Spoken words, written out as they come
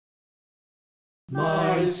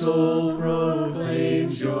My soul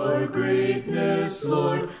proclaims your greatness,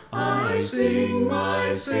 Lord. I sing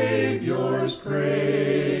my Savior's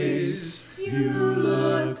praise. You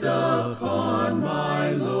looked upon my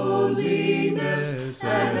lowliness,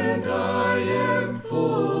 and I am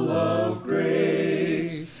full of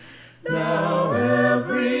grace. Now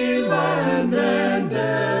every land and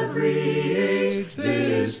every age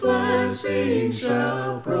this blessing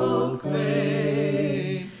shall proclaim.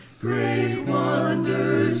 Great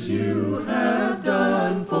wonders you have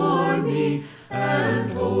done for me,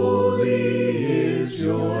 and holy is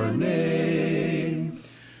your name.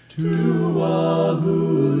 To all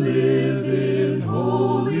who live in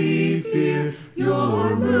holy fear,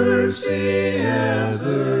 your mercy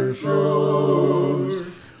ever shows.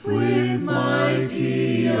 With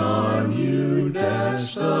mighty arm you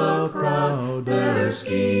dash the proud, their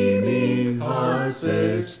scheming hearts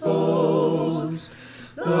expose.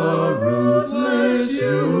 The ruthless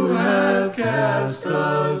you have cast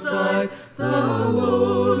aside, the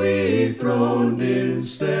lowly throned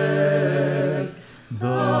instead. The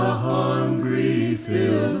hungry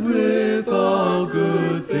filled with all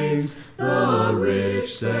good things, the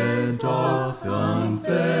rich sent off unfed.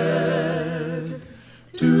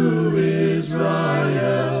 To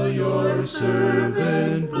Israel your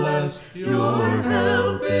servant bless, your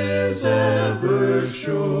help is ever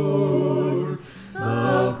sure.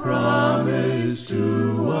 The promise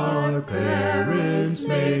to our parents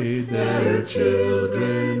made, their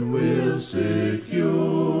children will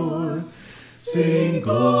secure. Sing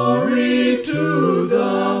glory to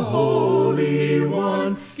the Holy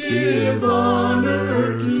One, give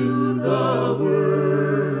honor to the